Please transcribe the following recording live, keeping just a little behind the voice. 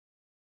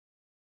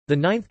The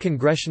 9th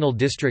Congressional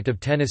District of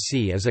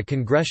Tennessee is a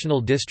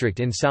congressional district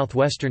in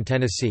southwestern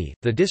Tennessee.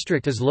 The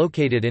district is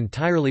located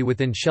entirely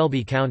within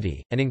Shelby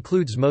County, and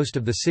includes most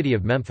of the city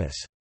of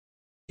Memphis.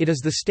 It is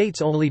the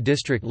state's only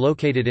district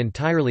located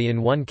entirely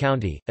in one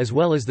county, as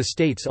well as the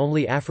state's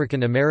only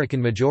African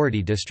American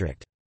majority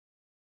district.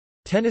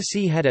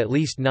 Tennessee had at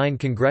least 9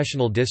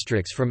 congressional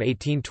districts from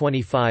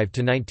 1825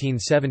 to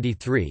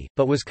 1973,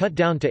 but was cut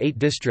down to 8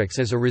 districts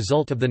as a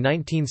result of the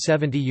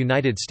 1970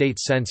 United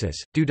States Census,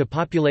 due to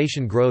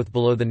population growth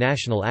below the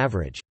national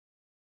average.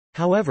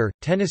 However,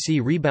 Tennessee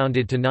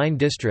rebounded to 9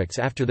 districts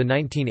after the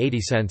 1980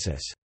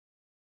 census.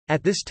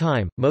 At this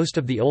time, most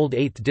of the old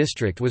 8th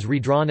district was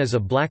redrawn as a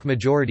black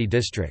majority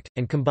district,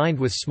 and combined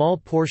with small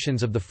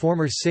portions of the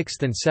former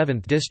 6th and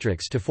 7th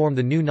districts to form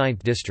the new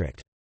 9th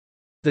district.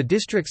 The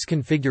district's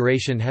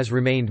configuration has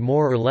remained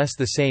more or less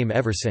the same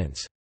ever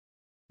since.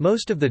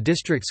 Most of the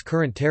district's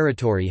current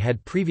territory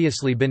had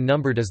previously been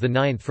numbered as the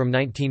 9th from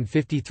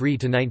 1953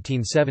 to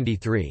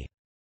 1973.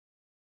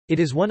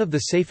 It is one of the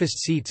safest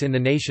seats in the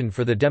nation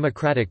for the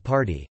Democratic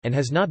Party, and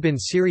has not been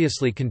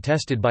seriously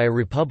contested by a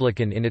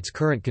Republican in its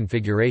current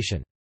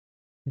configuration.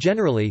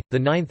 Generally, the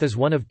 9th is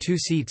one of 2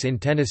 seats in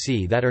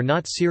Tennessee that are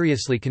not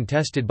seriously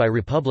contested by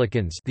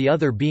Republicans, the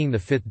other being the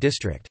 5th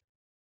district.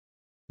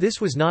 This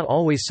was not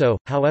always so,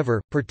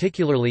 however,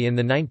 particularly in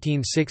the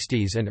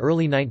 1960s and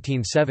early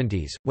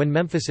 1970s, when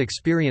Memphis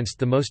experienced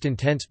the most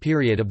intense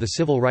period of the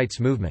civil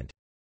rights movement.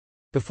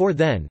 Before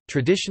then,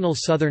 traditional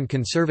Southern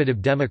conservative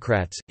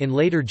Democrats, in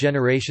later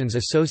generations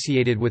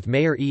associated with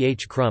Mayor E.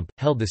 H. Crump,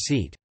 held the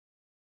seat.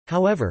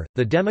 However,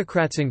 the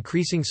Democrats'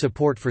 increasing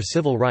support for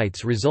civil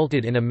rights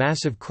resulted in a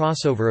massive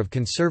crossover of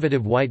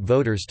conservative white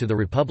voters to the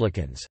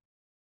Republicans.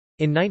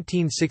 In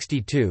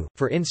 1962,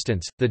 for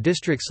instance, the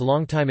district's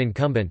longtime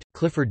incumbent,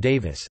 Clifford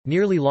Davis,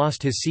 nearly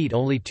lost his seat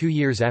only 2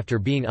 years after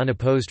being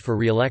unopposed for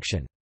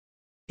re-election.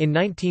 In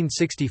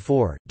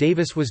 1964,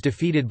 Davis was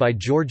defeated by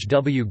George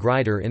W.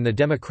 Grider in the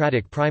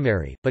Democratic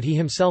primary, but he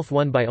himself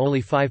won by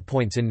only 5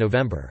 points in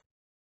November.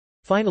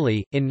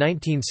 Finally, in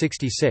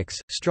 1966,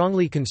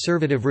 strongly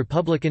conservative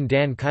Republican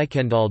Dan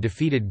Kuykendall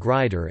defeated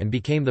Grider and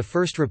became the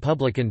first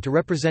Republican to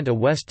represent a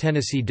West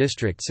Tennessee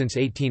district since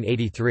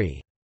 1883.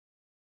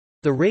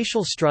 The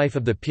racial strife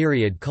of the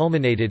period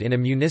culminated in a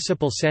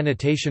municipal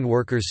sanitation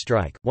workers'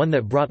 strike, one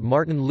that brought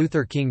Martin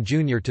Luther King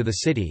Jr. to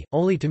the city,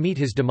 only to meet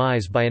his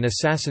demise by an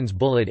assassin's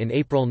bullet in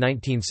April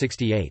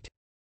 1968.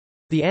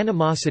 The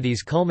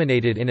animosities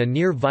culminated in a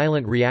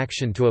near-violent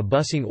reaction to a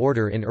busing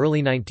order in early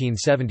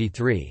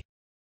 1973.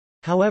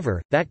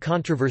 However, that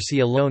controversy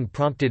alone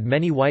prompted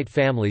many white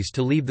families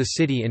to leave the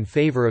city in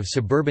favor of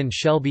suburban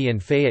Shelby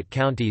and Fayette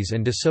counties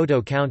and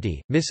DeSoto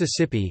County,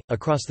 Mississippi,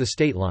 across the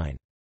state line.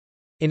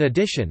 In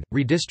addition,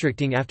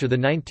 redistricting after the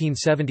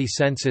 1970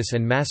 census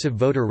and massive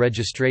voter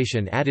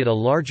registration added a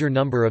larger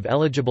number of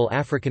eligible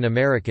African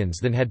Americans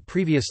than had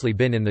previously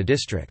been in the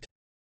district.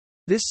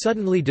 This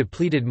suddenly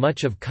depleted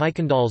much of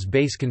Kuykendall's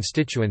base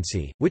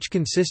constituency, which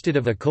consisted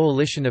of a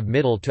coalition of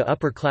middle to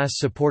upper-class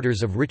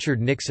supporters of Richard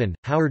Nixon,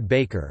 Howard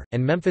Baker,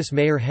 and Memphis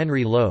Mayor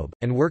Henry Loeb,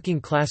 and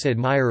working-class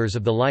admirers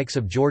of the likes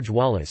of George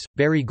Wallace,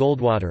 Barry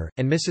Goldwater,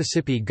 and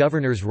Mississippi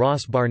Governors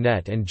Ross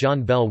Barnett and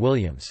John Bell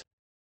Williams.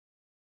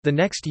 The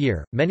next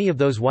year, many of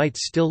those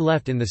whites still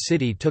left in the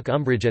city took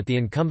umbrage at the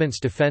incumbent's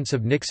defense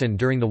of Nixon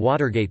during the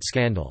Watergate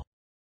scandal.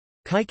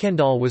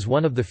 Kuykendall was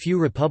one of the few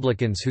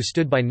Republicans who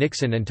stood by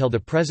Nixon until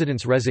the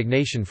president's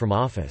resignation from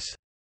office.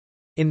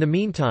 In the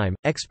meantime,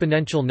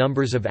 exponential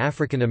numbers of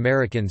African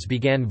Americans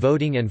began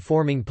voting and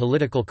forming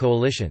political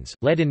coalitions,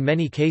 led in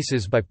many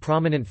cases by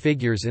prominent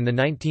figures in the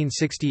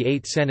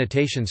 1968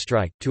 sanitation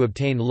strike, to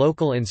obtain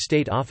local and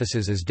state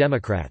offices as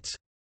Democrats.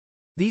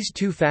 These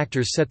 2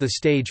 factors set the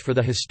stage for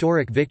the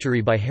historic victory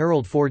by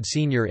Harold Ford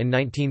Sr. in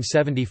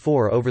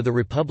 1974 over the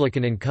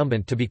Republican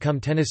incumbent to become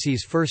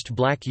Tennessee's first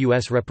black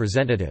U.S.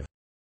 representative.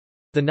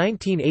 The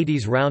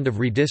 1980s round of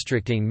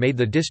redistricting made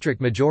the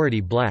district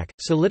majority black,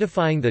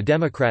 solidifying the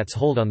Democrats'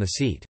 hold on the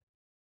seat.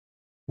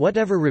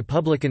 Whatever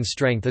Republican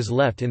strength is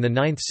left in the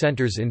 9th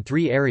centers in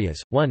 3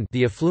 areas: 1,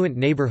 the affluent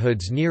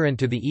neighborhoods near and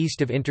to the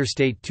east of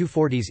Interstate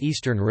 240's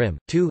eastern rim;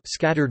 2,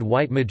 scattered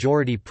white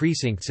majority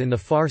precincts in the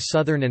far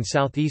southern and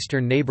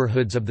southeastern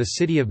neighborhoods of the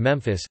city of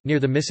Memphis, near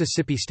the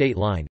Mississippi state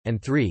line;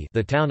 and 3,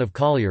 the town of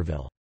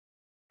Collierville.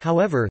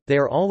 However, they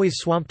are always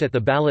swamped at the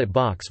ballot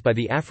box by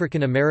the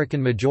African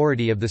American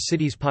majority of the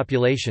city's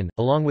population,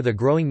 along with a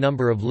growing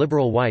number of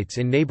liberal whites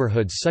in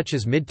neighborhoods such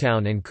as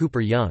Midtown and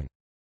Cooper Young.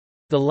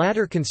 The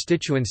latter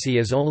constituency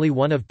is only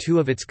one of 2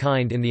 of its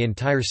kind in the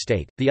entire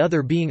state, the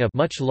other being a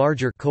much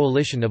larger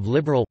coalition of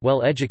liberal,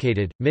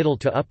 well-educated, middle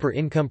to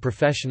upper-income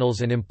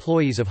professionals and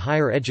employees of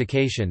higher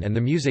education and the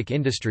music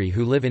industry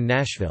who live in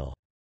Nashville.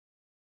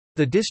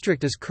 The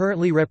district is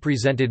currently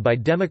represented by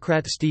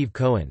Democrat Steve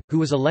Cohen, who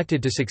was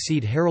elected to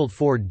succeed Harold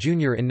Ford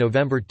Jr. in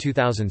November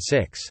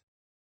 2006.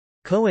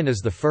 Cohen is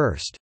the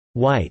first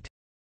white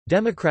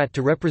Democrat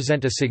to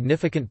represent a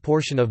significant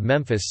portion of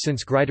Memphis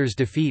since Grider's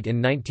defeat in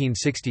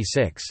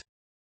 1966.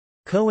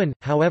 Cohen,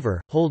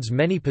 however, holds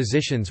many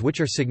positions which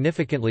are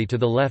significantly to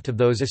the left of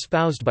those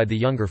espoused by the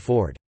younger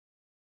Ford.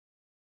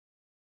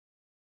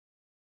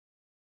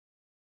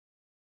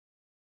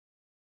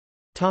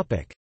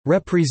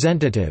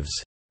 Representatives.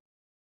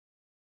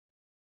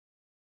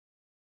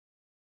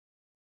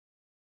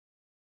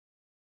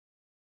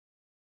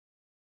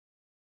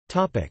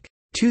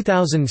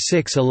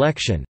 2006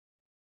 election.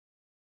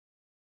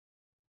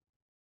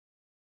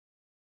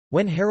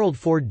 When Harold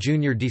Ford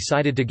Jr.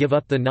 decided to give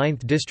up the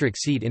 9th district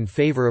seat in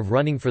favor of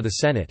running for the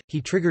Senate,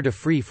 he triggered a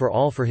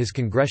free-for-all for his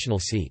congressional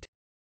seat.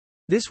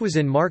 This was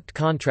in marked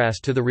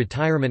contrast to the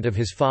retirement of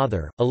his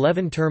father,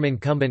 11-term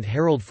incumbent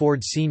Harold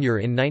Ford Sr.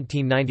 in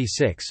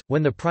 1996,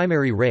 when the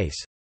primary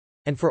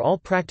race—and for all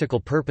practical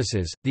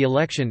purposes, the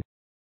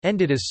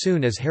election—ended as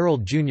soon as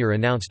Harold Jr.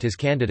 announced his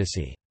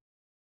candidacy.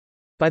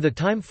 By the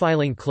time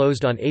filing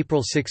closed on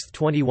April 6,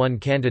 21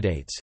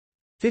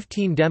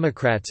 candidates—15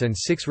 Democrats and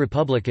 6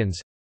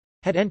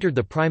 Republicans—had entered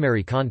the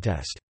primary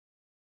contest.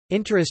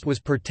 Interest was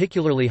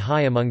particularly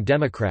high among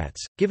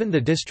Democrats, given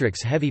the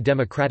district's heavy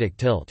Democratic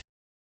tilt.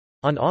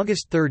 On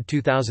August 3,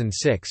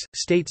 2006,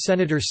 State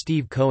Senator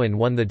Steve Cohen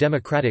won the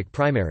Democratic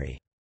primary.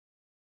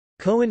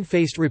 Cohen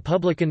faced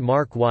Republican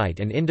Mark White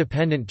and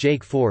Independent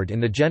Jake Ford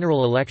in the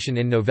general election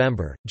in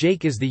November.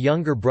 Jake is the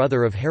younger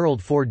brother of Harold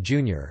Ford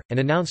Jr., and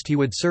announced he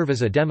would serve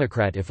as a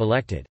Democrat if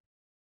elected.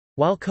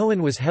 While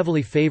Cohen was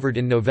heavily favored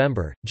in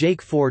November,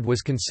 Jake Ford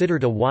was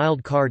considered a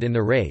wild card in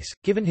the race,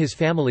 given his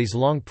family's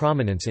long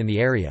prominence in the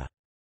area.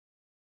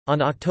 On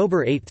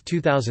October 8,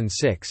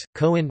 2006,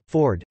 Cohen,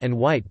 Ford, and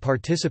White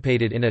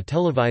participated in a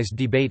televised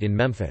debate in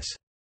Memphis.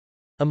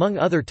 Among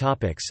other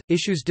topics,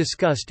 issues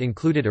discussed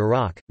included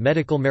Iraq,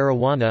 medical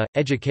marijuana,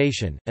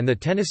 education, and the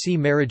Tennessee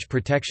Marriage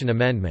Protection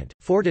Amendment.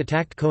 Ford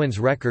attacked Cohen's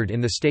record in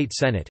the state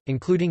Senate,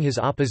 including his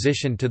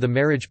opposition to the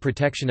Marriage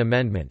Protection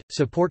Amendment,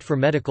 support for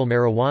medical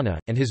marijuana,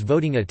 and his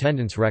voting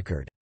attendance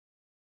record.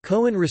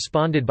 Cohen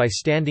responded by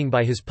standing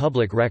by his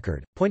public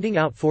record, pointing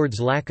out Ford's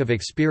lack of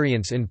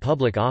experience in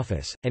public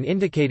office, and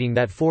indicating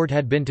that Ford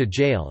had been to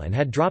jail and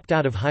had dropped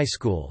out of high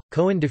school.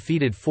 Cohen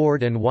defeated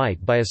Ford and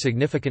White by a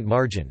significant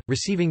margin,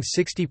 receiving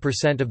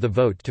 60% of the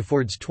vote to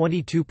Ford's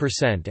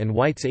 22% and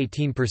White's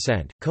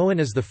 18%. Cohen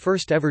is the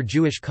first ever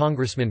Jewish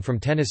congressman from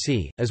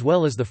Tennessee, as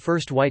well as the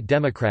first white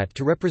Democrat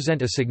to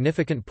represent a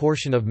significant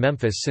portion of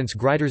Memphis since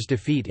Grider's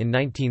defeat in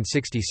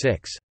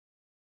 1966.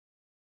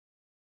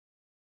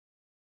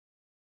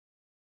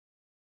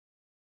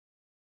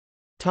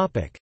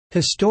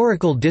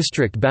 Historical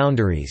district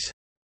boundaries.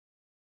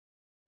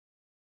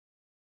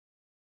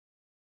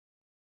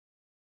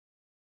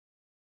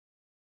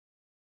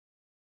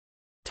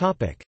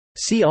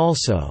 See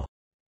also: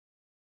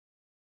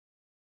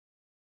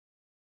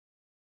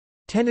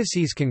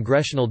 Tennessee's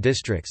congressional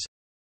districts,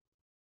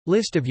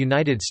 List of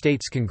United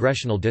States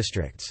congressional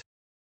districts.